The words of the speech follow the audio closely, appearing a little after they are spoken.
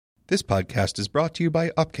This podcast is brought to you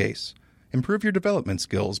by Upcase. Improve your development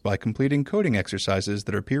skills by completing coding exercises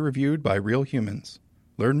that are peer-reviewed by real humans.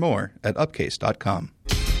 Learn more at upcase.com.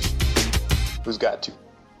 Who's got two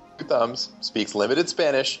thumbs, speaks limited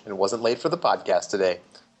Spanish, and wasn't late for the podcast today.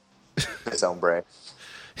 This hombre.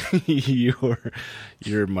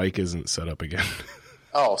 Your mic isn't set up again.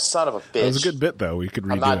 Oh, son of a bitch. That was a good bit, though. We could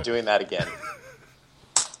redo it. I'm not doing that again.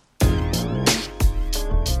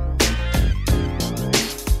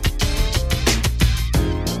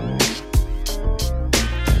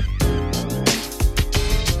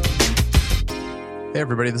 Hey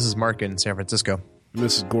everybody, this is Mark in San Francisco. And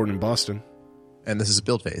this is Gordon in Boston. And this is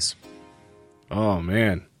Build Phase. Oh,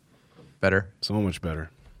 man. Better? So much better.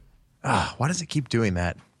 Why does it keep doing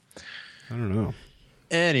that? I don't know.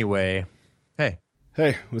 Anyway, hey.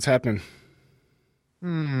 Hey, what's happening?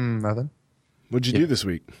 Nothing. What'd you do this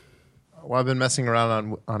week? Well, I've been messing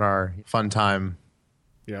around on our Fun Time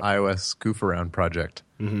iOS Goof Around project.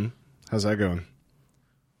 Mm-hmm. How's that going?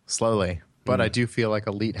 Slowly. But I do feel like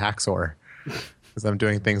elite hacksaw because I'm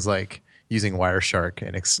doing things like using Wireshark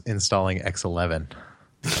and installing X11.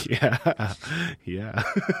 Yeah.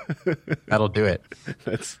 That'll do it.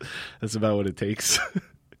 That's about what it takes.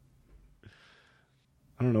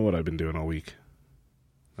 I don't know what I've been doing all week.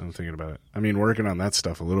 I'm thinking about it. I mean, working on that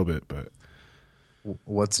stuff a little bit, but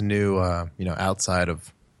what's new? Outside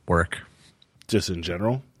of work, just in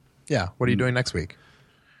general. Yeah. What are you doing next week?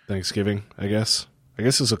 Thanksgiving, I guess. I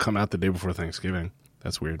guess this will come out the day before Thanksgiving.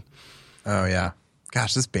 That's weird. Oh yeah.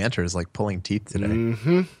 Gosh, this banter is like pulling teeth today.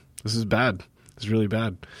 Mm-hmm. This is bad. It's really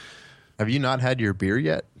bad. Have you not had your beer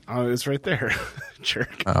yet? Oh, it's right there.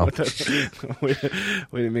 Jerk. Oh. Way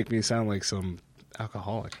to make me sound like some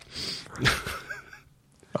alcoholic.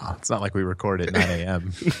 Oh, it's not like we record at 9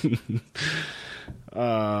 a.m.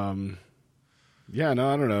 Yeah, no,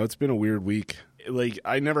 I don't know. It's been a weird week. Like,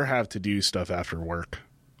 I never have to do stuff after work,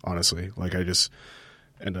 honestly. Like, I just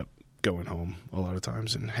end up going home a lot of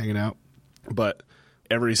times and hanging out. But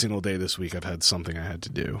every single day this week, I've had something I had to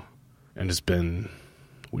do. And it's been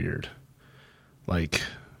weird. Like,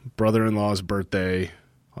 brother-in-law's birthday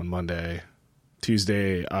on Monday.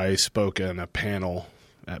 Tuesday, I spoke in a panel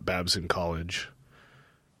at Babson College.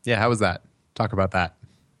 Yeah, how was that? Talk about that.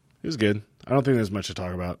 It was good. I don't think there's much to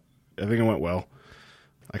talk about. I think it went well.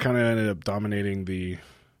 I kind of ended up dominating the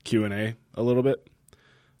Q&A a little bit.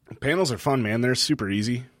 Panels are fun, man. They're super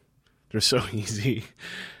easy. They're so easy,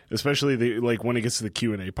 especially when it gets to the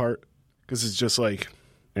Q&A part, because it's just like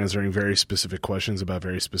answering very specific questions about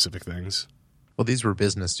very specific things. Well, these were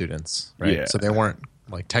business students, right? Yeah. So they weren't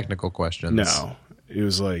like technical questions. No, it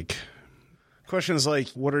was like questions like,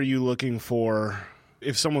 what are you looking for?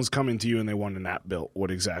 If someone's coming to you and they want an app built,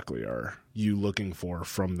 what exactly are you looking for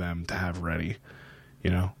from them to have ready? You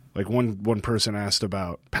know, like one person asked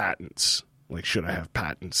about patents. Like, should I have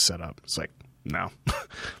patents set up? It's like, no.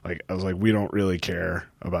 Like, I was like, we don't really care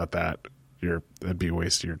about that. That'd be a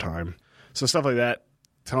waste of your time. So stuff like that.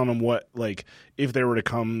 Telling them what, like, if they were to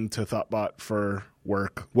come to Thoughtbot for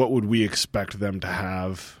work, what would we expect them to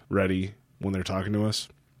have ready when they're talking to us?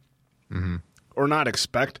 Mm-hmm. Or not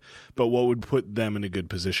expect, but what would put them in a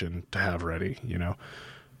good position to have ready, you know?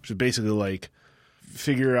 Which is basically like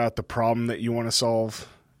figure out the problem that you want to solve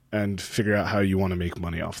and figure out how you want to make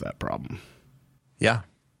money off that problem. Yeah.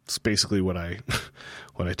 It's basically what I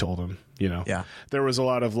told them, you know? Yeah. There was a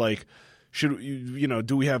lot of like, do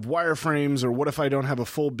we have wireframes, or what if I don't have a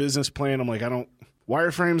full business plan? I'm like,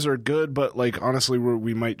 wireframes are good, but like, honestly,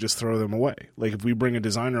 we might just throw them away. Like, if we bring a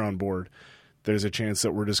designer on board, there's a chance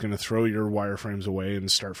that we're just going to throw your wireframes away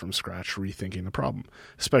and start from scratch rethinking the problem,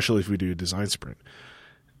 especially if we do a design sprint.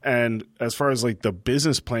 And as far as like the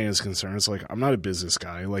business plan is concerned, it's like, I'm not a business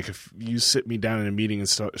guy. Like, if you sit me down in a meeting and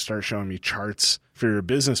start showing me charts for your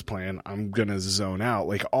business plan, I'm going to zone out.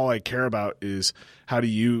 Like, all I care about is how do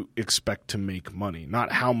you expect to make money?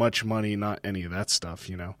 Not how much money, not any of that stuff,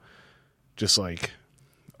 you know? Just like,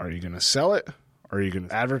 are you going to sell it? Are you going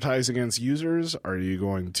to advertise against users? Are you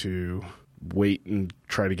going to wait and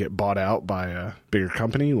try to get bought out by a bigger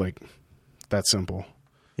company? Like, that's simple.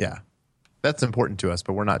 Yeah. That's important to us,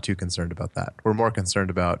 but we're not too concerned about that. We're more concerned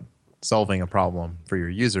about solving a problem for your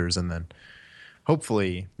users, and then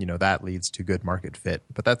hopefully, that leads to good market fit.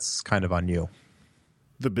 But that's kind of on you.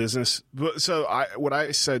 The business. So what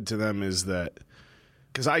I said to them is that,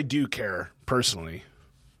 because I do care personally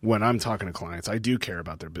when I'm talking to clients, I do care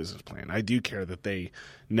about their business plan. I do care that they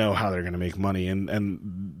know how they're going to make money,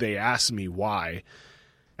 and they ask me why.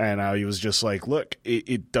 And I was just like, look,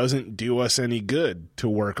 it doesn't do us any good to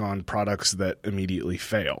work on products that immediately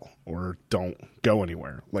fail or don't go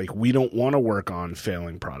anywhere. Like, we don't want to work on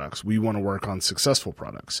failing products. We want to work on successful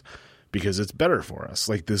products because it's better for us.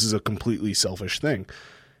 Like, this is a completely selfish thing.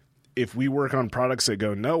 If we work on products that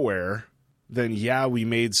go nowhere, then yeah, we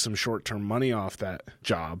made some short-term money off that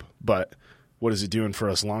job, but what is it doing for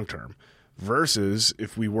us long-term? Versus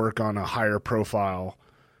if we work on a higher profile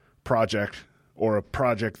project or a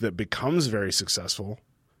project that becomes very successful,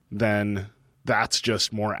 then that's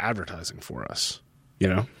just more advertising for us, you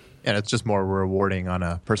know? And it's just more rewarding on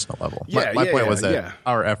a personal level. Yeah, my point was that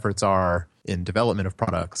our efforts are in development of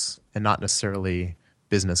products and not necessarily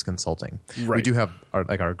business consulting. Right. We do have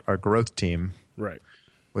our growth team, Right.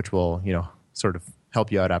 which will, sort of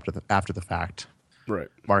help you out after the fact, Right.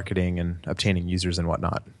 marketing and obtaining users and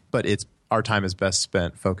whatnot. But our time is best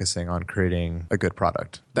spent focusing on creating a good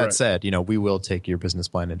product. That Right. said, we will take your business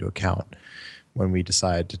plan into account when we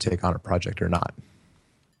decide to take on a project or not.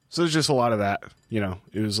 So there's just a lot of that,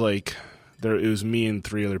 It was like it was me and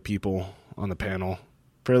 3 other people on the panel.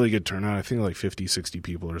 Fairly good turnout. I think like 50, 60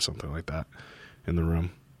 people or something like that in the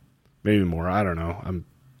room. Maybe more. I don't know.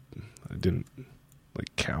 I didn't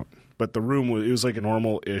count. But the room it was like a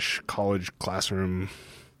normal-ish college classroom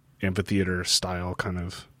amphitheater style kind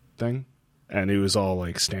of thing. And it was all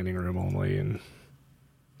like standing room only and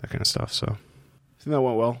that kind of stuff. So I think that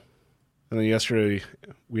went well. And then yesterday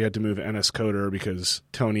we had to move NS Coder because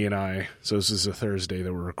Tony and I, so this is a Thursday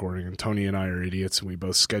that we're recording, and Tony and I are idiots and we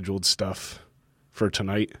both scheduled stuff for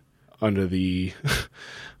tonight under the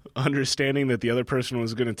understanding that the other person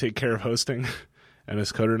was going to take care of hosting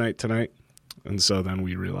NS Coder night tonight. And so then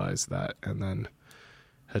we realized that and then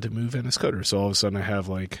had to move NS Coder. So all of a sudden I have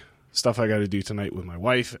stuff I got to do tonight with my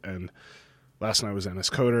wife, and last night was NS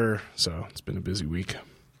Coder, so it's been a busy week.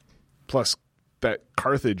 Plus, that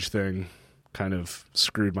Carthage thing kind of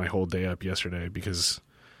screwed my whole day up yesterday because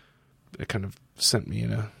it kind of sent me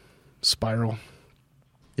in a spiral.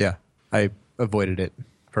 Yeah, I avoided it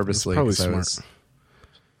purposely Probably smart.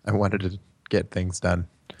 I wanted to get things done.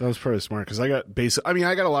 That was probably smart because I got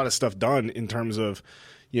a lot of stuff done in terms of,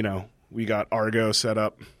 we got Argo set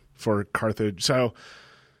up for Carthage. So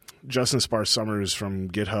Justin Sparse Summers from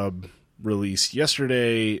GitHub released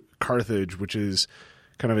yesterday Carthage, which is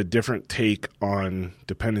kind of a different take on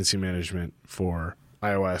dependency management for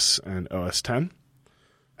iOS and OS X.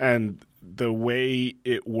 And the way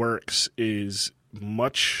it works is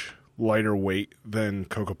much lighter weight than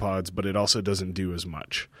CocoaPods, but it also doesn't do as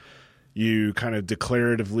much. You kind of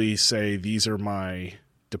declaratively say, these are my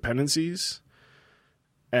dependencies,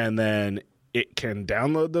 and then it can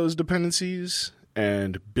download those dependencies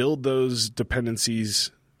and build those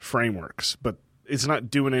dependencies frameworks. But it's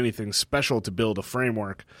not doing anything special to build a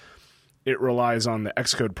framework. It relies on the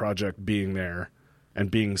Xcode project being there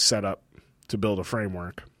and being set up to build a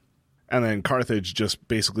framework. And then Carthage just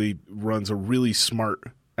basically runs a really smart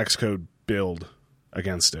Xcode build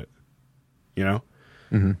against it,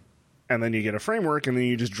 Mm-hmm. And then you get a framework, and then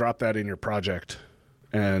you just drop that in your project,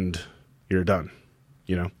 and you're done,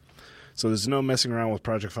 So there's no messing around with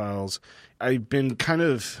project files. I've been kind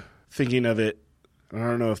of thinking of it, I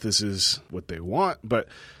don't know if this is what they want, but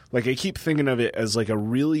I keep thinking of it as a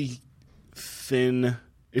really thin,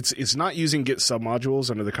 it's not using Git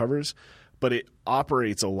submodules under the covers, but it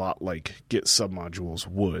operates a lot like Git submodules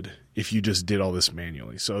would if you just did all this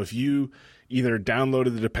manually. So if you either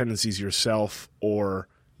downloaded the dependencies yourself or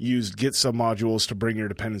used Git submodules to bring your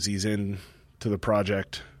dependencies in to the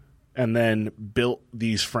project and then built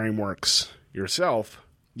these frameworks yourself,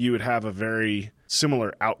 you would have a very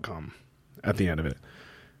similar outcome at the end of it.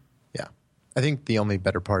 Yeah. I think the only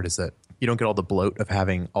better part is that you don't get all the bloat of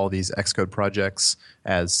having all these Xcode projects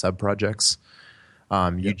as sub-projects.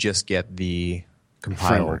 You just get the compiled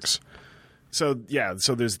frameworks. So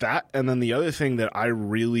there's that. And then the other thing that I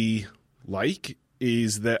really like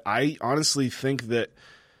is that I honestly think that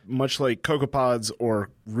much like CocoaPods or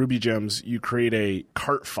Ruby Gems, you create a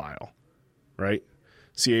cart file, right?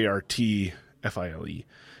 CARTFILE.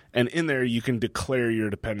 And in there, you can declare your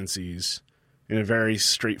dependencies in a very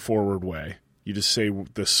straightforward way. You just say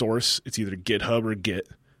the source, it's either GitHub or Git.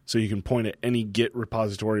 So you can point at any Git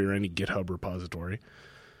repository or any GitHub repository.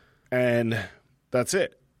 And that's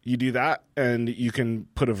it. You do that, and you can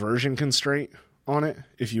put a version constraint on it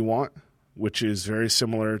if you want, which is very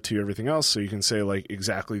similar to everything else. So you can say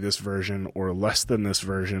exactly this version or less than this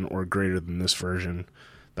version or greater than this version,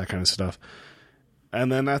 that kind of stuff.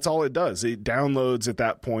 And then that's all it does. It downloads at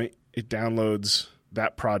that point. It downloads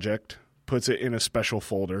that project, puts it in a special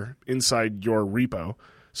folder inside your repo.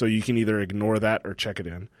 So you can either ignore that or check it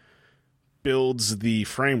in. builds the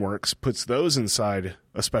frameworks, puts those inside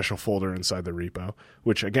a special folder inside the repo,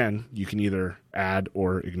 which again, you can either add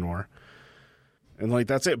or ignore. And like,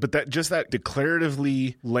 that's it. But that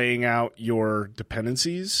declaratively laying out your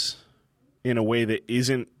dependencies in a way that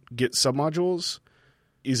isn't Git submodules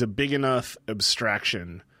is a big enough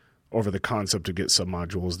abstraction over the concept of Git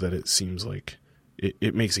submodules that it seems like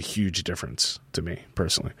it makes a huge difference to me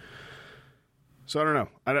personally. So I don't know.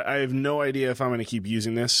 I have no idea if I'm going to keep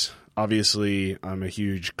using this. Obviously, I'm a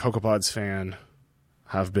huge CocoaPods fan.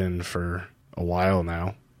 Have been for a while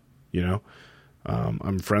now, you know.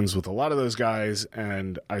 I'm friends with a lot of those guys,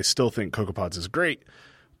 and I still think CocoaPods is great,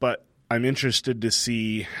 but I'm interested to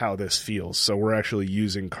see how this feels. So we're actually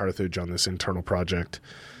using Carthage on this internal project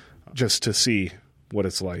just to see what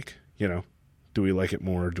it's like, you know. Do we like it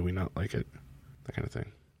more? Do we not like it? That kind of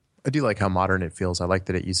thing. I do like how modern it feels. I like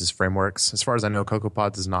that it uses frameworks. As far as I know,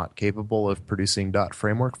 CocoaPods is not capable of producing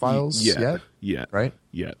 .framework files yet. Right?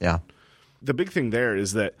 Yeah. The big thing there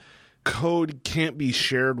is that code can't be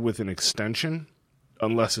shared with an extension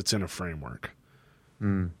unless it's in a framework.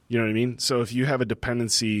 You know what I mean? So if you have a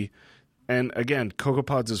dependency, and again,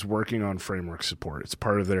 CocoaPods is working on framework support. It's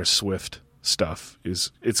part of their Swift stuff.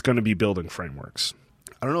 It's going to be building frameworks.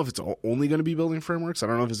 I don't know if it's only going to be building frameworks. I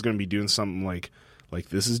don't know if it's going to be doing something like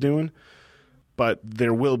this is doing, but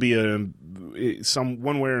there will be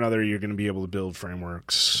one way or another you're going to be able to build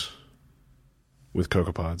frameworks with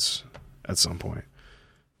CocoaPods at some point.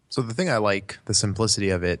 So the thing I like, the simplicity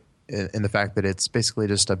of it, in the fact that it's basically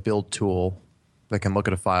just a build tool that can look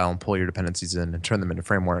at a file and pull your dependencies in and turn them into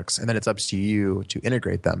frameworks, and then it's up to you to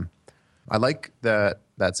integrate them. I like that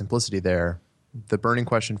simplicity there. The burning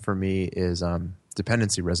question for me is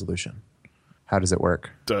dependency resolution. How does it work?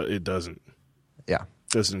 It doesn't. Yeah. It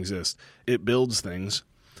doesn't exist. It builds things.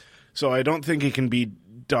 So I don't think it can be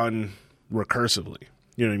done recursively.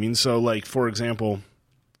 You know what I mean? So, like, for example,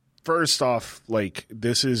 first off, like,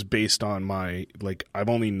 this is based on I've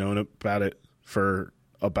only known about it for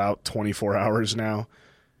about 24 hours now,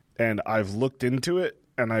 and I've looked into it,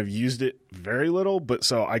 and I've used it very little, but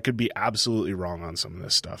so I could be absolutely wrong on some of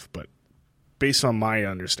this stuff, but based on my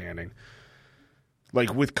understanding,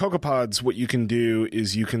 like with CocoaPods, what you can do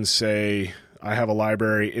is you can say, I have a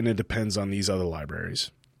library, and it depends on these other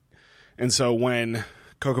libraries. And so when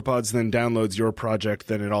CocoaPods then downloads your project,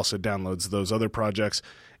 then it also downloads those other projects,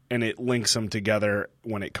 and it links them together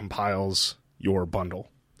when it compiles your bundle.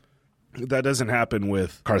 That doesn't happen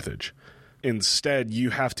with Carthage. Instead, you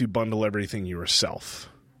have to bundle everything yourself.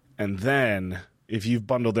 And then, if you've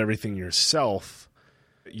bundled everything yourself,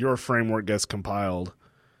 your framework gets compiled,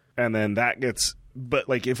 and then but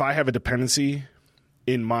like if I have a dependency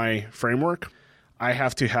in my framework, I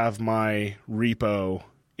have to have my repo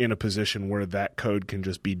in a position where that code can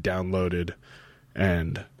just be downloaded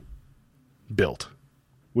and built,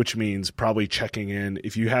 which means probably checking in.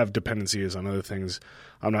 If you have dependencies on other things,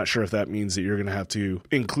 I'm not sure if that means that you're going to have to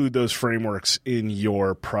include those frameworks in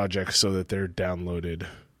your project so that they're downloaded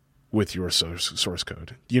with your source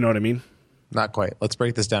code. You know what I mean? Not quite. Let's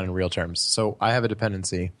break this down in real terms. So I have a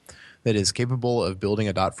dependency that is capable of building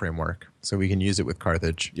a .framework, so we can use it with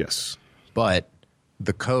Carthage. Yes. But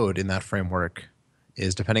the code in that framework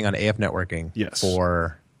is depending on AF networking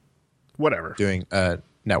for whatever doing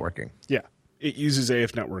networking. Yeah. It uses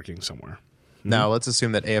AF networking somewhere. Now, let's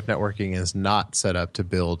assume that AF networking is not set up to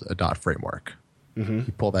build a .framework.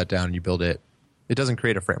 You pull that down and you build it. It doesn't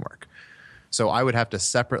create a framework. So I would have to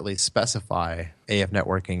separately specify AF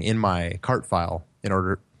networking in my cart file in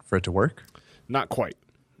order for it to work? Not quite.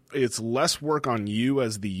 It's less work on you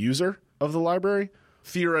as the user of the library,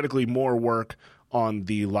 theoretically more work on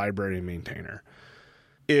the library maintainer.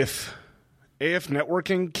 If AF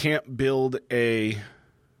networking can't build a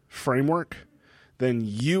framework, then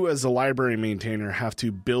you as the library maintainer have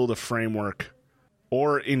to build a framework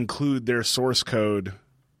or include their source code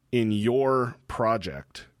in your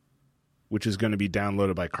project, which is going to be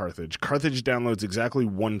downloaded by Carthage. Carthage downloads exactly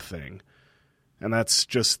one thing, and that's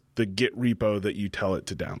just the Git repo that you tell it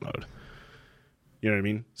to download. You know what I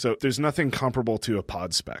mean? So there's nothing comparable to a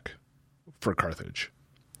pod spec for Carthage.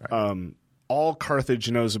 Right. All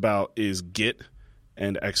Carthage knows about is Git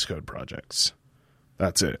and Xcode projects.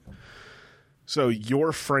 That's it. So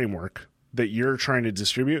your framework that you're trying to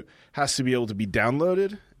distribute has to be able to be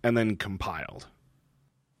downloaded and then compiled.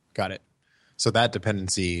 Got it. So that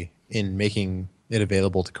dependency in making it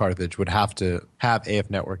available to Carthage would have to have AF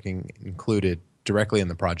networking included directly in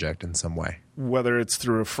the project in some way. Whether it's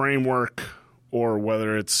through a framework or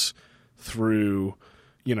whether it's through,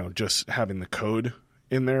 just having the code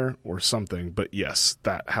in there or something. But yes,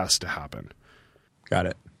 that has to happen. Got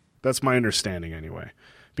it. That's my understanding anyway.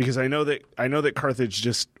 because I know that Carthage,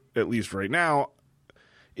 just at least right now,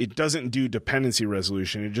 it doesn't do dependency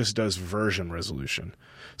resolution. It just does version resolution.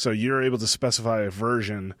 So you're able to specify a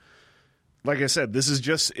version. Like I said, this is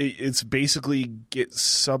just, it's basically get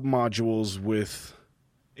submodules with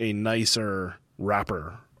a nicer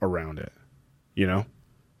wrapper around it, you know?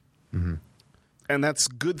 Mm-hmm. And that's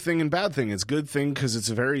good thing and bad thing. It's good thing because it's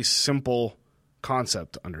a very simple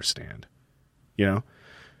concept to understand, you know?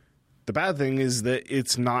 The bad thing is that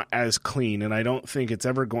it's not as clean, and I don't think it's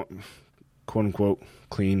ever going, quote unquote,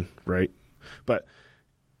 clean, right? But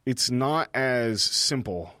it's not as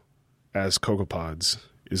simple as CocoaPods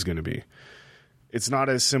is going to be. It's not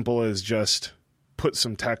as simple as just put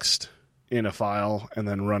some text in a file and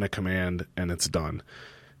then run a command and it's done.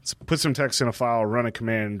 It's put some text in a file, run a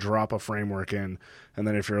command, drop a framework in, and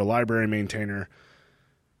then if you're a library maintainer.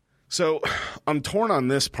 So I'm torn on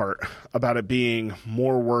this part about it being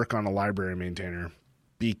more work on a library maintainer,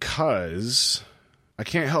 because I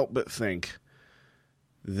can't help but think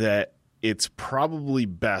that it's probably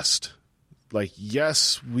best. Like,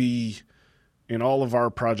 yes, in all of our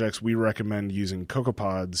projects, we recommend using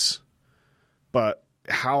CocoaPods, but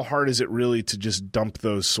how hard is it really to just dump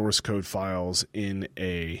those source code files in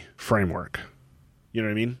a framework? You know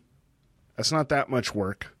what I mean? That's not that much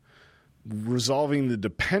work. Resolving the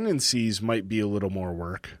dependencies might be a little more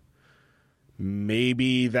work.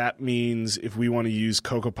 Maybe that means if we want to use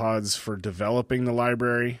CocoaPods for developing the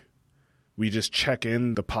library, we just check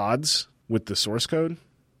in the pods with the source code.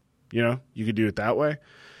 You know, you could do it that way.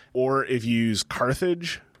 Or if you use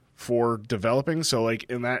Carthage for developing. So like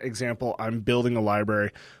in that example, I'm building a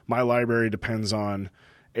library. My library depends on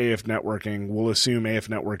AF networking. We'll assume AF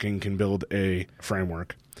networking can build a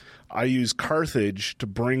framework. I use Carthage to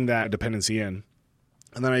bring that dependency in,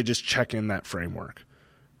 and then I just check in that framework,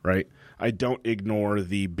 right? I don't ignore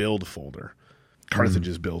the build folder,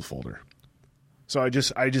 Carthage's build folder. So I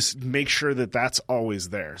just make sure that that's always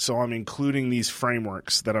there. So I'm including these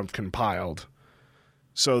frameworks that I've compiled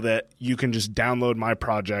so that you can just download my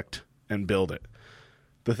project and build it.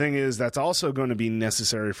 The thing is, that's also going to be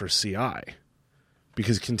necessary for CI,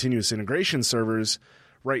 because continuous integration servers,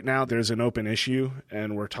 right now there's an open issue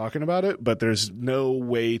and we're talking about it, but there's no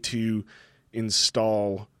way to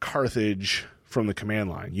install Carthage from the command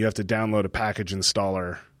line. You have to download a package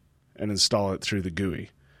installer and install it through the GUI,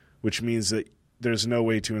 which means that there's no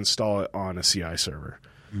way to install it on a CI server.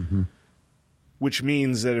 Mm-hmm. Which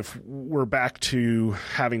means that if we're back to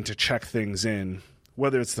having to check things in,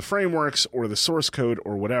 whether it's the frameworks or the source code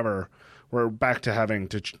or whatever, we're back to having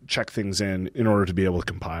to check things in order to be able to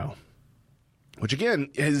compile. Which again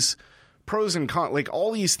is pros and cons. Like,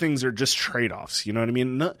 all these things are just trade-offs. You know what I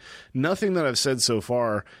mean? Nothing that I've said so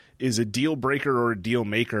far is a deal breaker or a deal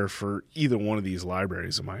maker for either one of these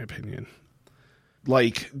libraries, in my opinion.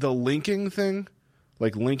 Like the linking thing,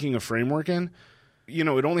 like linking a framework in, you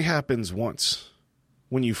know, it only happens once.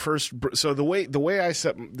 When you first, so the way I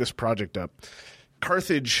set this project up,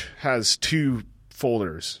 Carthage has two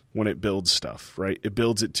folders when it builds stuff, right? It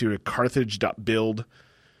builds it to a carthage.build,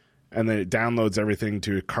 and then it downloads everything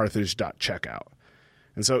to a carthage.checkout.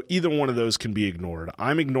 And so either one of those can be ignored.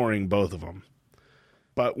 I'm ignoring both of them.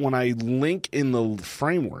 But when I link in the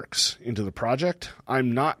frameworks into the project,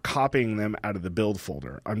 I'm not copying them out of the build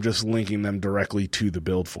folder. I'm just linking them directly to the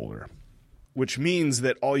build folder, which means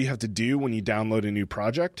that all you have to do when you download a new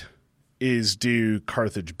project is do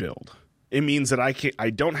Carthage build. It means that I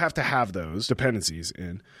don't have to have those dependencies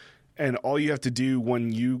in. And all you have to do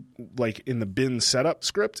when you, like in the bin setup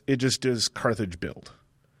script, it just does Carthage build,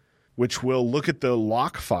 which will look at the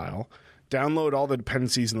lock file, download all the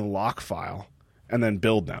dependencies in the lock file, and then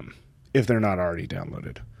build them if they're not already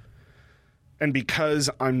downloaded. And because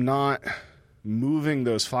I'm not moving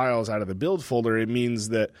those files out of the build folder, it means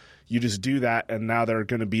that you just do that, and now they're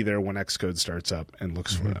going to be there when Xcode starts up and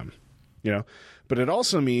looks for them. You know, but it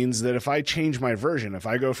also means that if I change my version, if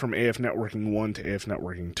I go from AF Networking 1 to AF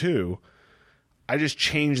Networking 2, I just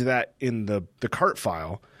change that in the cart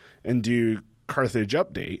file and do Carthage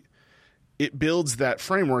update. It builds that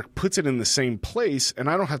framework, puts it in the same place, and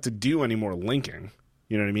I don't have to do any more linking.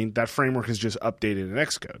 You know what I mean? That framework is just updated in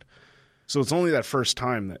Xcode. So it's only that first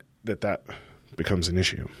time that becomes an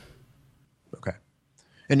issue. Okay.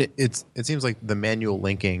 And it seems like the manual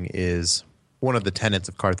linking is one of the tenets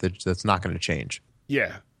of Carthage that's not going to change.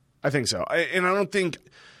 Yeah, I think so. I don't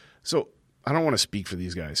want to speak for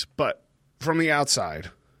these guys, but from the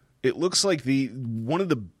outside, it looks like the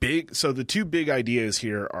two big ideas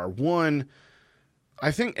here are, one,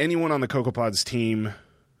 I think anyone on the CocoaPods team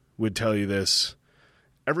would tell you this.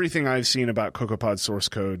 Everything I've seen about CocoaPod source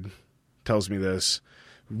code tells me this.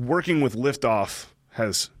 Working with Liftoff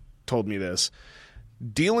has told me this.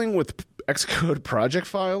 Dealing with Xcode project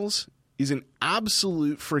files is an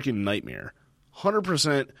absolute freaking nightmare.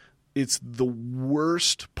 100%, it's the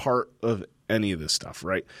worst part of any of this stuff,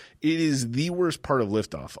 right? It is the worst part of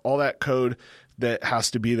Liftoff. All that code that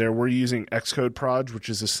has to be there. We're using Xcode Proj, which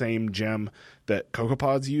is the same gem that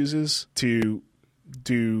CocoaPods uses to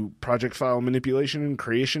do project file manipulation and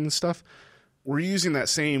creation and stuff. We're using that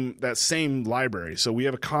same library. So we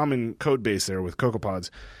have a common code base there with CocoaPods.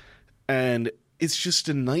 And it's just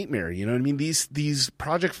a nightmare. You know what I mean? These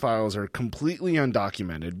project files are completely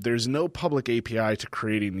undocumented. There's no public API to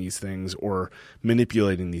creating these things or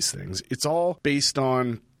manipulating these things. It's all based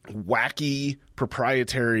on wacky,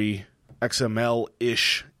 proprietary,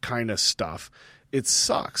 XML-ish kind of stuff. It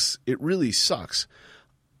sucks. It really sucks.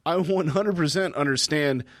 I 100%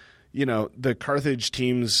 understand, the Carthage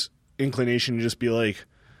team's inclination to just be like,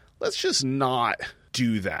 let's just not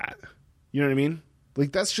do that. You know what I mean?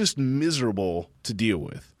 Like, that's just miserable to deal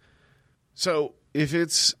with. So if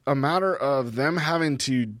it's a matter of them having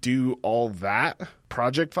to do all that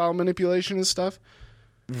project file manipulation and stuff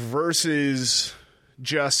versus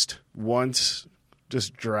just once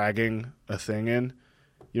just dragging a thing in,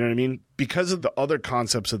 you know what I mean? Because of the other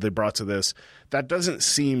concepts that they brought to this, that doesn't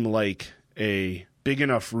seem like a big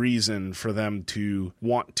enough reason for them to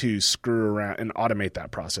want to screw around and automate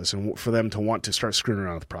that process and for them to want to start screwing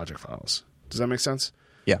around with project files. Does that make sense?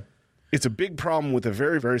 Yeah. It's a big problem with a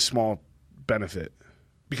very, very small benefit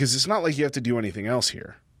because it's not like you have to do anything else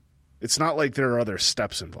here. It's not like there are other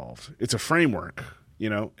steps involved. It's a framework,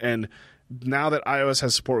 and now that iOS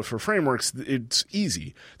has support for frameworks, it's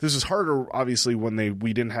easy. This is harder, obviously, when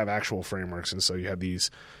we didn't have actual frameworks, and so you had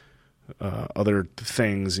these other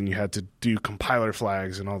things, and you had to do compiler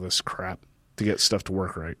flags and all this crap to get stuff to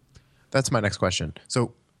work right. That's my next question.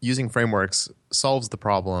 So using frameworks solves the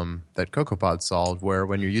problem that CocoaPods solved, where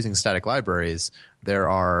when you're using static libraries, there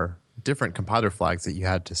are different compiler flags that you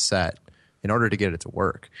had to set in order to get it to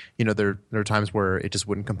work. There are times where it just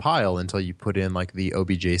wouldn't compile until you put in like the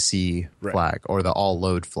OBJC flag or the all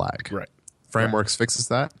load flag. Right. Frameworks fixes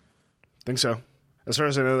that? I think so. As far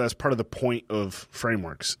as I know, that's part of the point of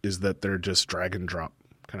frameworks is that they're just drag and drop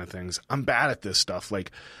kind of things. I'm bad at this stuff. Like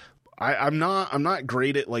I'm not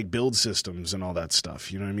great at like build systems and all that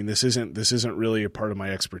stuff. You know what I mean? This isn't really a part of my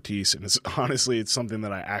expertise, and it's something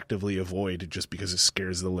that I actively avoid just because it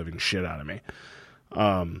scares the living shit out of me.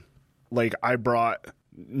 Like I brought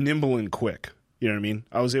Nimble and Quick. You know what I mean?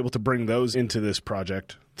 I was able to bring those into this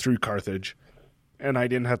project through Carthage, and I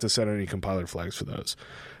didn't have to set any compiler flags for those.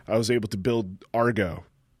 I was able to build Argo.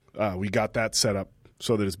 We got that set up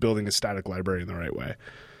so that it's building a static library in the right way.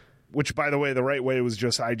 Which, by the way, the right way was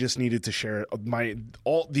I just needed to share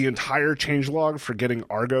the entire changelog for getting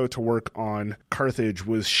Argo to work on Carthage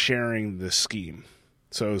was sharing this scheme.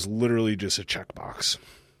 So it was literally just a checkbox.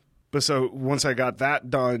 But so once I got that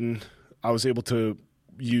done, I was able to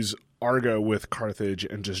use Argo with Carthage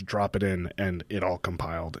and just drop it in, and it all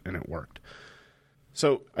compiled and it worked.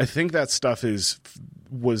 So I think that stuff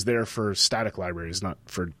was there for static libraries, not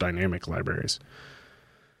for dynamic libraries.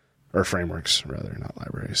 Or frameworks, rather, not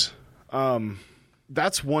libraries.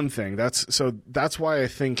 That's one thing. That's why I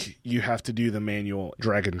think you have to do the manual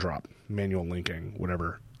drag and drop, manual linking,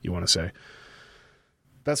 whatever you want to say.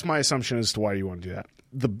 That's my assumption as to why you want to do that.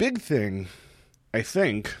 The big thing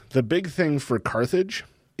for Carthage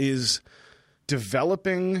is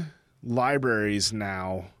developing libraries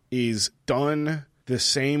now is done the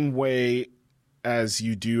same way as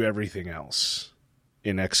you do everything else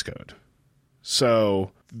in Xcode.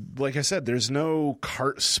 So, like I said, there's no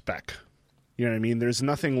cart spec. You know what I mean? There's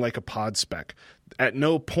nothing like a pod spec. At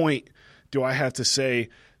no point do I have to say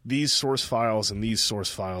these source files and these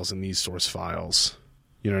source files and these source files.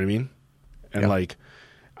 You know what I mean? And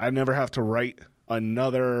I never have to write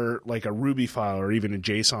another, like a Ruby file or even a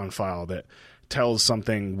JSON file that tells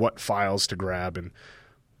something what files to grab and,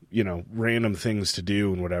 random things to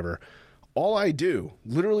do and whatever.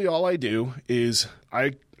 Literally all I do is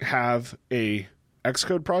I have a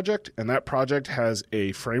Xcode project, and that project has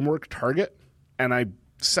a framework target, and I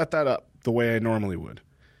set that up the way I normally would.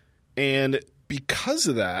 And because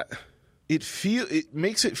of that, it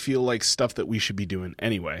makes it feel like stuff that we should be doing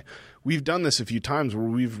anyway. We've done this a few times where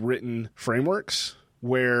we've written frameworks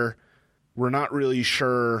where we're not really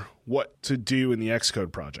sure what to do in the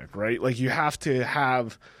Xcode project, right? Like you have to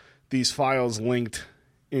have these files linked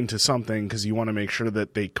into something because you want to make sure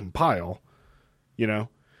that they compile,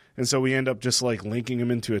 And so we end up just like linking them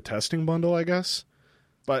into a testing bundle, I guess.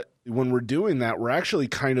 But when we're doing that, we're actually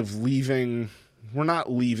kind of we're not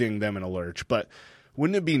leaving them in a lurch, but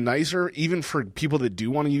wouldn't it be nicer, even for people that do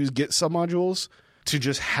want to use Git submodules, to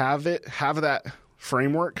just have that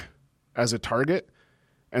framework as a target.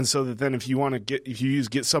 And so that then if you use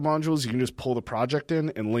Git submodules, you can just pull the project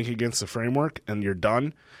in and link against the framework and you're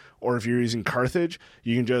done. Or if you're using Carthage,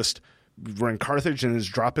 you can just run Carthage and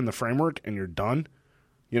just drop in the framework and you're done,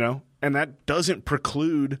 And that doesn't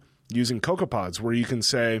preclude using CocoaPods, where you can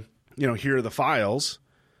say, here are the files,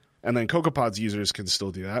 and then CocoaPods users can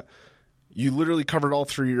still do that. You literally covered all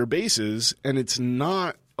three of your bases, and it's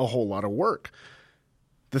not a whole lot of work.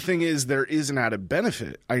 The thing is, there is an added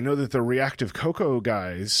benefit. I know that the Reactive Cocoa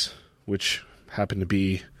guys, which happen to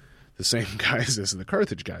be the same guys as the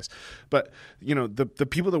Carthage guys, but the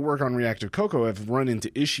people that work on Reactive Cocoa have run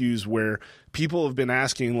into issues where people have been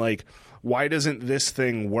asking, like, why doesn't this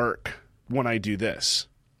thing work when I do this?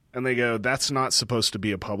 And they go, that's not supposed to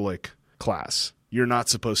be a public class. You're not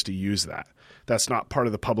supposed to use that. That's not part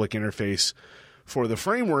of the public interface for the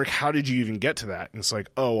framework. How did you even get to that? And it's like,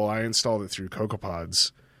 oh, well, I installed it through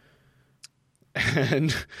CocoaPods.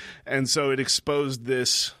 And so it exposed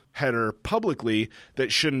this header publicly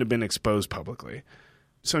that shouldn't have been exposed publicly.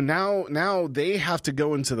 So now they have to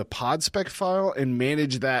go into the PodSpec file and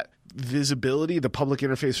manage that visibility, the public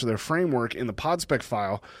interface for their framework in the PodSpec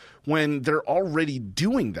file, when they're already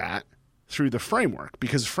doing that through the framework,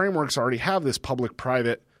 because frameworks already have this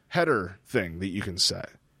public-private header thing that you can set.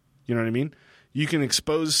 You know what I mean? You can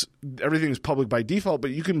expose everything's public by default,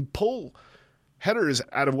 but you can pull headers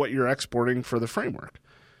out of what you're exporting for the framework.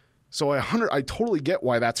 So I totally get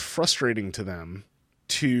why that's frustrating to them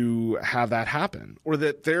to have that happen, or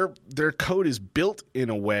that their code is built in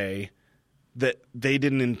a way that they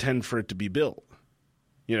didn't intend for it to be built,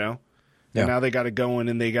 Yeah. And now they got to go in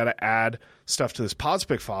and they got to add stuff to this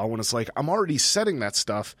PodSpec file when it's like, I'm already setting that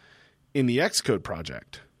stuff in the Xcode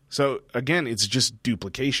project. So again, it's just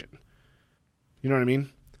duplication. You know what I mean?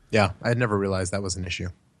 Yeah. I had never realized that was an issue.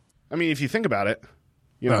 I mean, if you think about it,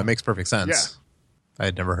 it makes perfect sense. Yeah. I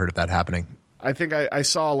had never heard of that happening. I think I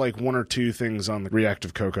saw like one or two things on the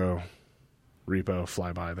Reactive Cocoa repo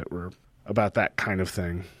flyby that were about that kind of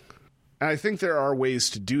thing. And I think there are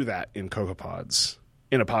ways to do that in CocoaPods,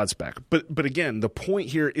 in a PodSpec. But again, the point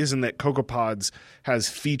here isn't that CocoaPods has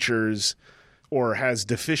features or has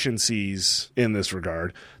deficiencies in this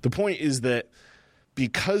regard. The point is that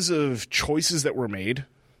because of choices that were made,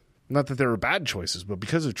 not that there were bad choices, but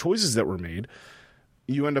because of choices that were made,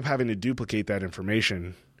 you end up having to duplicate that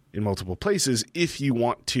information in multiple places if you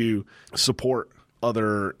want to support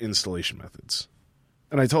other installation methods.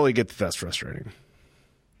 And I totally get that that's frustrating.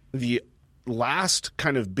 The last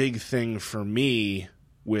kind of big thing for me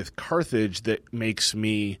with Carthage that makes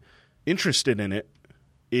me interested in it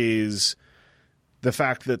is the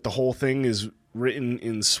fact that the whole thing is written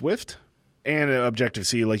in Swift and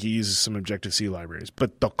Objective-C, like he uses some Objective-C libraries.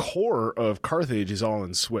 But the core of Carthage is all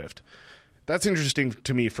in Swift. That's interesting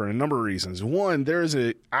to me for a number of reasons. One, there is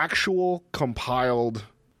an actual compiled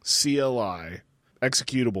CLI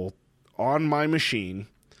executable on my machine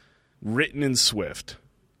written in Swift.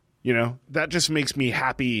 That just makes me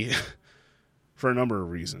happy for a number of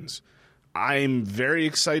reasons. I'm very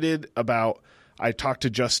excited about, I talked to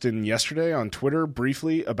Justin yesterday on Twitter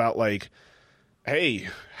briefly about like, hey,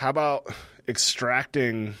 how about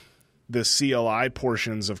extracting the CLI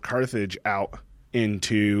portions of Carthage out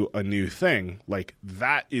into a new thing? Like,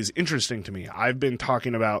 that is interesting to me. I've been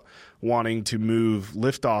talking about wanting to move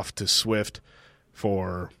Liftoff to Swift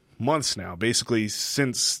for months now. Basically,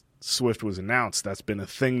 since Swift was announced, that's been a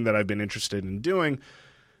thing that I've been interested in doing.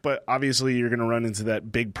 But obviously, you're going to run into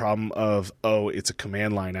that big problem of, oh, it's a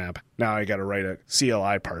command line app. Now I got to write a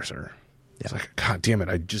CLI parser. Yeah. It's like, God damn it,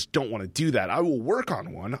 I just don't want to do that. I will work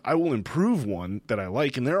on one. I will improve one that I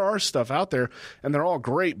like. And there are stuff out there, and they're all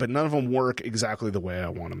great, but none of them work exactly the way I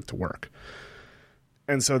want them to work.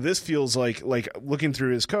 And so this feels like looking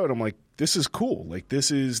through his code, I'm like, this is cool. Like, this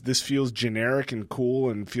feels generic and cool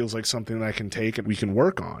and feels like something that I can take and we can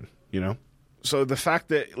work on, So the fact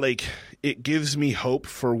that, like, it gives me hope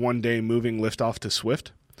for one day moving Liftoff to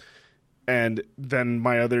Swift, and then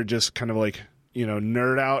my other just kind of like,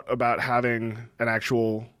 nerd out about having an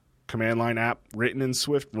actual command line app written in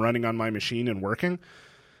Swift running on my machine and working.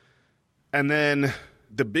 And then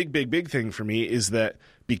the big thing for me is that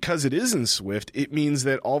because it is in Swift, it means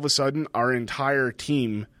that all of a sudden our entire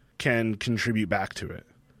team can contribute back to it.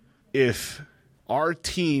 If our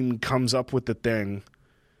team comes up with the thing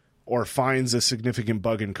or finds a significant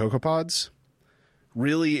bug in CocoaPods,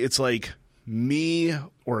 really it's like me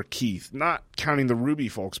or Keith, not counting the Ruby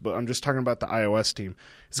folks, but I'm just talking about the iOS team.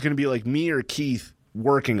 It's going to be like me or Keith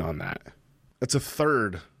working on that. That's a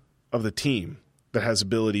third of the team that has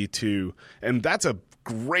ability to, and that's a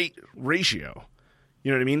great ratio.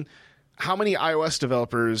 You know what I mean? how many iOS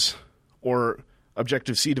developers or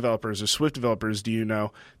Objective-C developers or Swift developers do you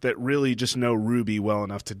know that really just know Ruby well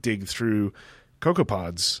enough to dig through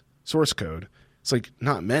CocoaPod's source code? It's like,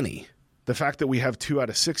 not many. The fact that we have 2 out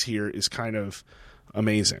of 6 here is kind of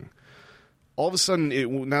amazing. All of a sudden,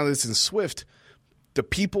 now that it's in Swift, the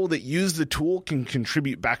people that use the tool can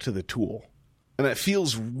contribute back to the tool. And that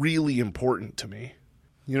feels really important to me.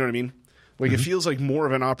 You know what I mean? Like, It feels like more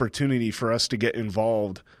of an opportunity for us to get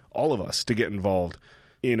involved, all of us to get involved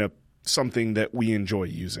in something that we enjoy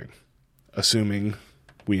using, assuming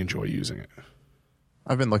we enjoy using it.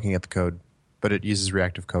 I've been looking at the code, but it uses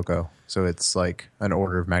Reactive Cocoa, so it's like an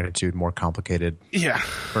order of magnitude more complicated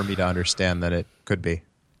for me to understand than it could be.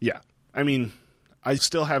 Yeah. I mean, I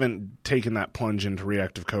still haven't taken that plunge into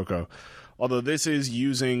Reactive Cocoa, although this is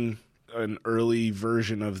using an early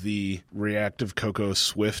version of the Reactive Cocoa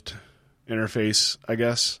Swift interface, I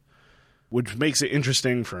guess, which makes it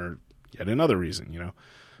interesting for yet another reason, you know.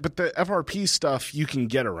 But the FRP stuff you can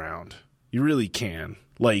get around. You really can.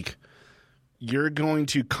 Like, you're going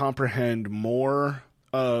to comprehend more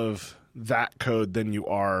of that code than you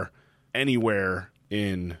are anywhere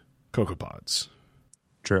in CocoaPods.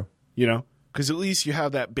 True. You know? Because at least you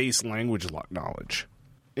have that base language knowledge.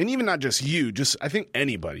 And even not just you, just I think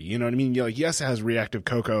anybody, you know what I mean? You're like, yes, it has Reactive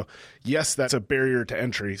Cocoa. Yes, that's a barrier to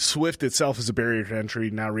entry. Swift itself is a barrier to entry.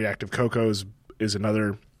 Now Reactive Cocoa is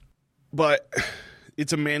another. But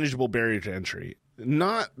it's a manageable barrier to entry.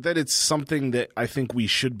 Not that it's something that I think we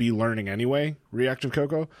should be learning anyway, Reactive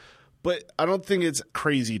Cocoa, but I don't think it's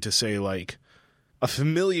crazy to say like a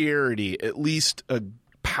familiarity, at least a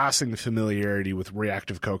passing familiarity with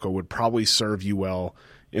Reactive Cocoa would probably serve you well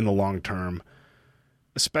in the long term,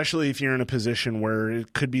 especially if you're in a position where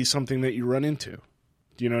it could be something that you run into.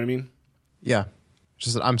 Do you know what I mean? Yeah.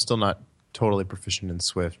 Just that I'm still not totally proficient in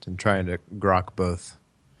Swift, and trying to grok both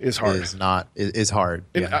is hard. Is hard.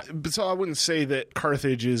 Yeah. But so I wouldn't say that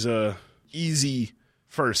Carthage is a easy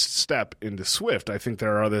first step into Swift. I think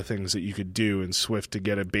there are other things that you could do in Swift to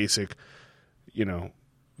get a basic, you know,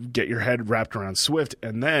 get your head wrapped around Swift,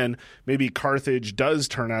 and then maybe Carthage does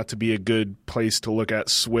turn out to be a good place to look at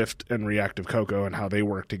Swift and Reactive Cocoa and how they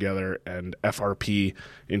work together, and FRP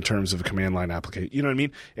in terms of a command line application. You know what I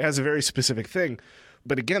mean? It has a very specific thing.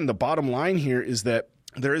 But again, the bottom line here is that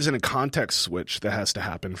there isn't a context switch that has to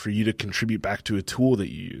happen for you to contribute back to a tool that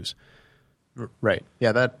you use. Right.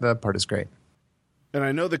 Yeah, that part is great. And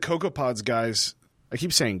I know the CocoaPods guys, I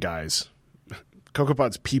keep saying guys,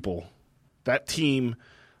 CocoaPods people, that team,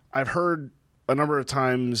 I've heard a number of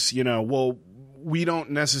times, you know, well, we don't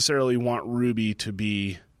necessarily want Ruby to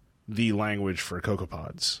be the language for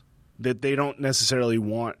CocoaPods. That they don't necessarily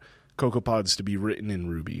want CocoaPods to be written in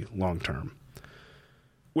Ruby long term.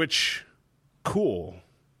 Which, cool.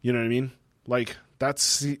 You know what I mean? Like, that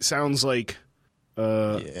sounds like...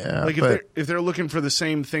 like if they're looking for the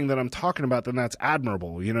same thing that I'm talking about, then that's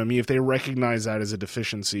admirable. You know what I mean? If they recognize that as a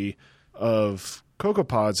deficiency of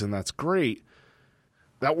CocoaPods, then that's great.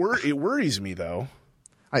 It worries me, though.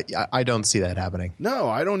 I don't see that happening. No,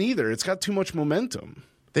 I don't either. It's got too much momentum.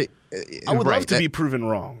 I would right, love to be proven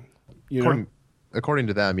wrong. You know? According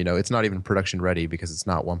to them, you know, it's not even production ready because it's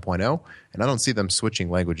not 1.0, and I don't see them switching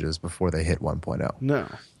languages before they hit 1.0. No.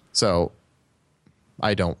 So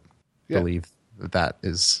I don't believe that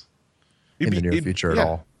is in the near future at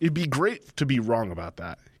all. It'd be great to be wrong about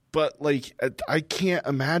that. But, like, I can't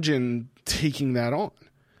imagine taking that on.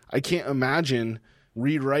 I can't imagine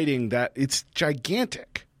rewriting that. It's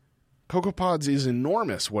gigantic. CocoaPods is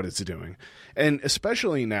enormous what it's doing. And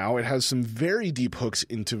especially now, it has some very deep hooks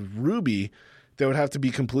into Ruby that would have to be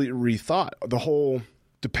completely rethought. The whole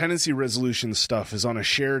dependency resolution stuff is on a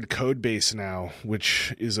shared code base now,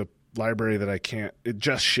 which is a library that it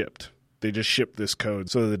just shipped. They just shipped this code.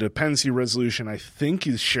 So the dependency resolution, I think,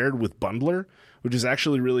 is shared with Bundler, which is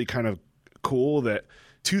actually really kind of cool that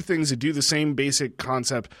two things that do the same basic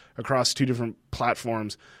concept across two different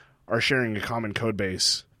platforms are sharing a common code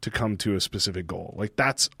base to come to a specific goal. Like,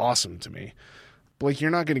 that's awesome to me. But, like, you're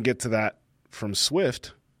not going to get to that from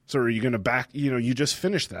Swift. So are you going to you just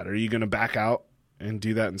finished that. Are you going to back out and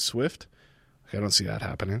do that in Swift? Like, I don't see that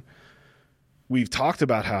happening. We've talked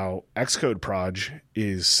about how Xcode Proj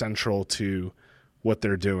is central to what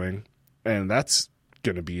they're doing, and that's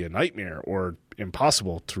going to be a nightmare or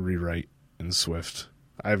impossible to rewrite in Swift.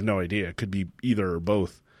 I have no idea. It could be either or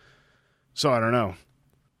both. So I don't know.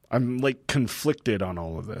 I'm, like, conflicted on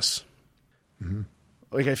all of this. Mm-hmm.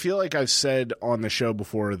 Like, I feel like I've said on the show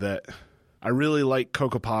before that I really like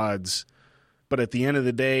CocoaPods, but at the end of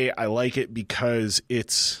the day, I like it because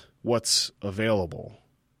it's what's available.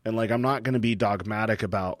 And, like, I'm not going to be dogmatic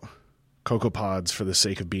about CocoaPods for the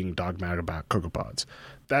sake of being dogmatic about CocoaPods.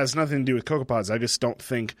 That has nothing to do with CocoaPods. I just don't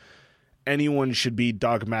think anyone should be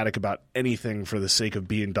dogmatic about anything for the sake of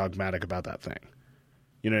being dogmatic about that thing.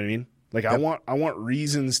 You know what I mean? Like, yep. I want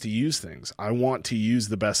reasons to use things. I want to use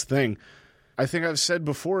the best thing. I think I've said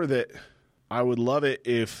before that I would love it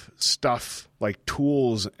if stuff like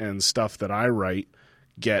tools and stuff that I write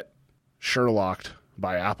get Sherlocked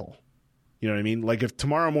by Apple. You know what I mean? Like, if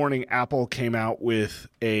tomorrow morning Apple came out with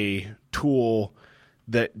a tool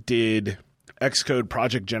that did Xcode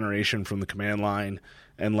project generation from the command line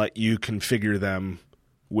and let you configure them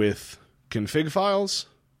with config files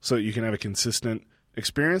so that you can have a consistent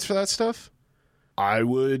experience for that stuff, I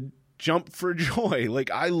would jump for joy. Like,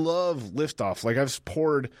 I love Liftoff. Like, I've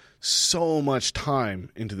poured so much time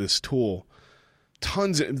into this tool.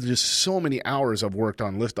 Just so many hours I've worked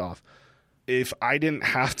on Liftoff. If I didn't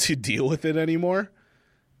have to deal with it anymore,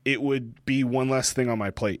 it would be one less thing on my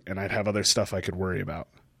plate and I'd have other stuff I could worry about.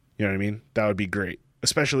 You know what I mean? That would be great.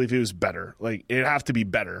 Especially if it was better. Like, it'd have to be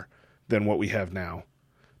better than what we have now.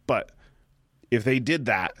 But if they did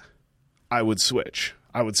that, I would switch.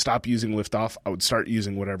 I would stop using Liftoff. I would start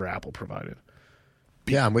using whatever Apple provided.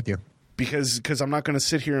 Yeah, I'm with you. Because I'm not going to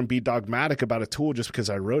sit here and be dogmatic about a tool just because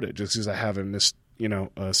I wrote it, just because I have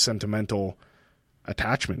a sentimental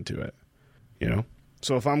attachment to it. You know?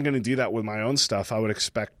 So if I'm going to do that with my own stuff, I would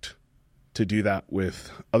expect to do that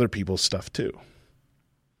with other people's stuff too.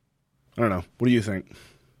 I don't know. What do you think?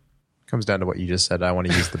 Comes down to what you just said. I want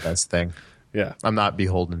to use the best thing. Yeah. I'm not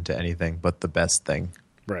beholden to anything but the best thing.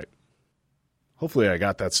 Right. Hopefully I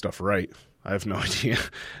got that stuff right. I have no idea.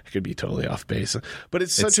 I could be totally off base. But it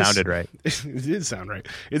sounded right. It did sound right.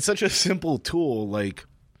 It's such a simple tool. Like,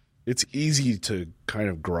 it's easy to kind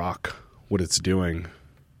of grok what it's doing.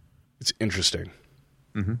 It's interesting.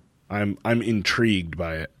 Mm-hmm. I'm intrigued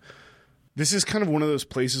by it. This is kind of one of those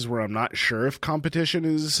places where I'm not sure if competition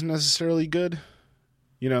is necessarily good.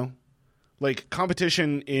 You know? Like,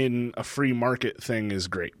 competition in a free market thing is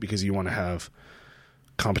great because you want to have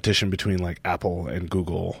competition between, like, Apple and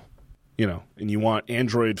Google, you know, and you want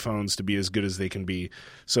Android phones to be as good as they can be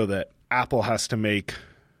so that Apple has to make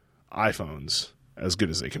iPhones as good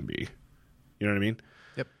as they can be. You know what I mean?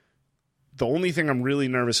 Yep. The only thing I'm really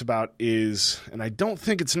nervous about is, and I don't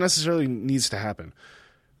think it's necessarily needs to happen,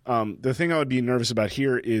 the thing I would be nervous about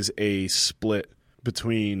here is a split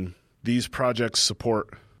between these projects support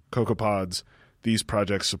CocoaPods, these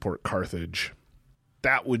projects support Carthage.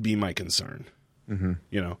 That would be my concern. Mm-hmm.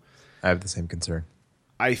 You know, I have the same concern.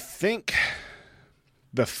 I think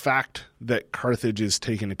the fact that Carthage is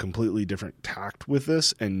taking a completely different tact with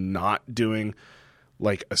this and not doing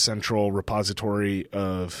like a central repository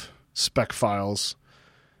of spec files,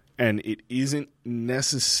 and it isn't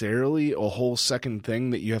necessarily a whole second thing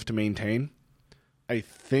that you have to maintain, I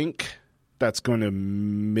think that's going to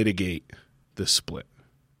mitigate the split.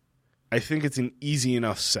 I think it's an easy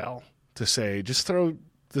enough sell to say, just throw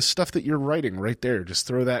the stuff that you're writing right there, just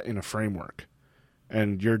throw that in a framework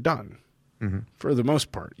and you're done. Mm-hmm. For the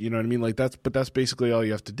most part. You know what I mean? Like, that's basically all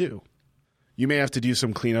you have to do. You may have to do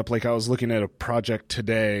some cleanup. Like, I was looking at a project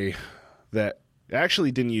today that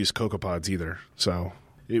actually didn't use CocoaPods either. So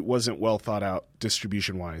it wasn't well thought out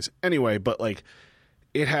distribution wise. Anyway, but like,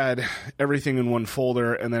 it had everything in one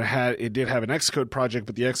folder, and then it did have an Xcode project,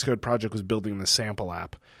 but the Xcode project was building the sample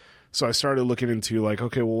app. So I started looking into like,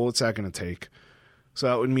 okay, well, what's that going to take? So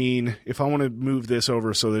that would mean if I want to move this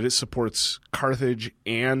over so that it supports Carthage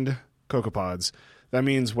and CocoaPods, that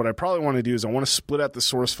means what I probably want to do is I want to split out the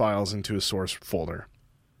source files into a source folder.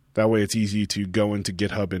 That way it's easy to go into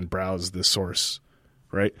GitHub and browse the source,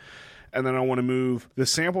 right? And then I want to move the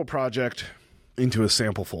sample project into a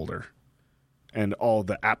sample folder and all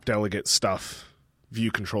the app delegate stuff,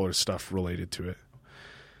 view controller stuff related to it.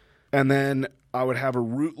 And then I would have a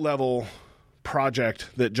root level project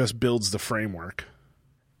that just builds the framework.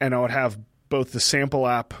 And I would have both the sample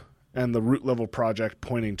app and the root level project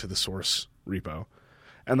pointing to the source repo.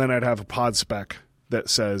 And then I'd have a pod spec that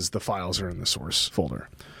says the files are in the source folder.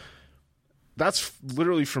 That's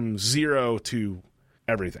literally from zero to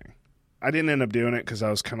everything. I didn't end up doing it because I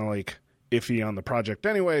was kind of like iffy on the project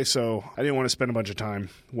anyway, so I didn't want to spend a bunch of time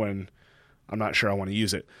when I'm not sure I want to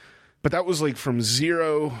use it. But that was like from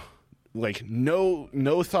zero, like no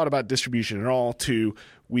thought about distribution at all, to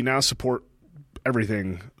we now support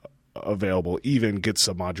everything available, even Git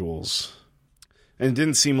submodules. And it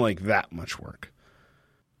didn't seem like that much work.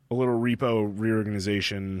 A little repo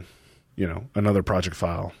reorganization, another project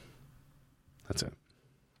file. That's it.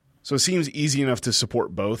 So it seems easy enough to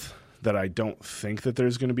support both that I don't think that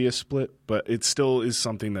there's going to be a split, but it still is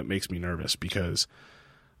something that makes me nervous because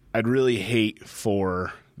I'd really hate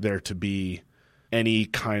for there to be any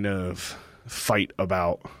kind of fight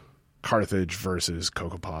about Carthage versus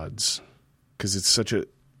CocoaPods, because it's such a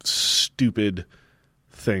stupid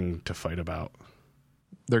thing to fight about.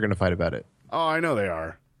 They're going to fight about it. Oh, I know they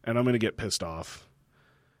are, and I'm going to get pissed off.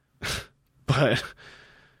 But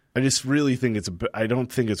I just really think I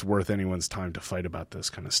don't think it's worth anyone's time to fight about this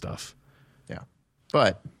kind of stuff. Yeah.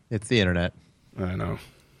 But it's the internet. I know.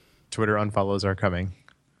 Twitter unfollows are coming.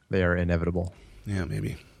 They are inevitable. Yeah,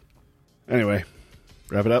 maybe. Anyway,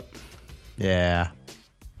 wrap it up. Yeah.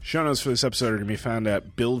 Show notes for this episode are going to be found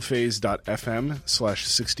at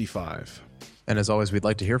buildphase.fm/65. And as always, we'd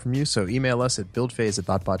like to hear from you, so email us at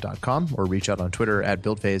buildphase@thoughtbot.com or reach out on Twitter at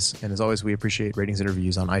buildphase. And as always, we appreciate ratings and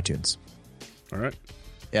reviews on iTunes. All right.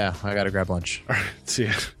 Yeah, I got to grab lunch. All right. See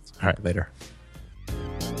ya. All right, later.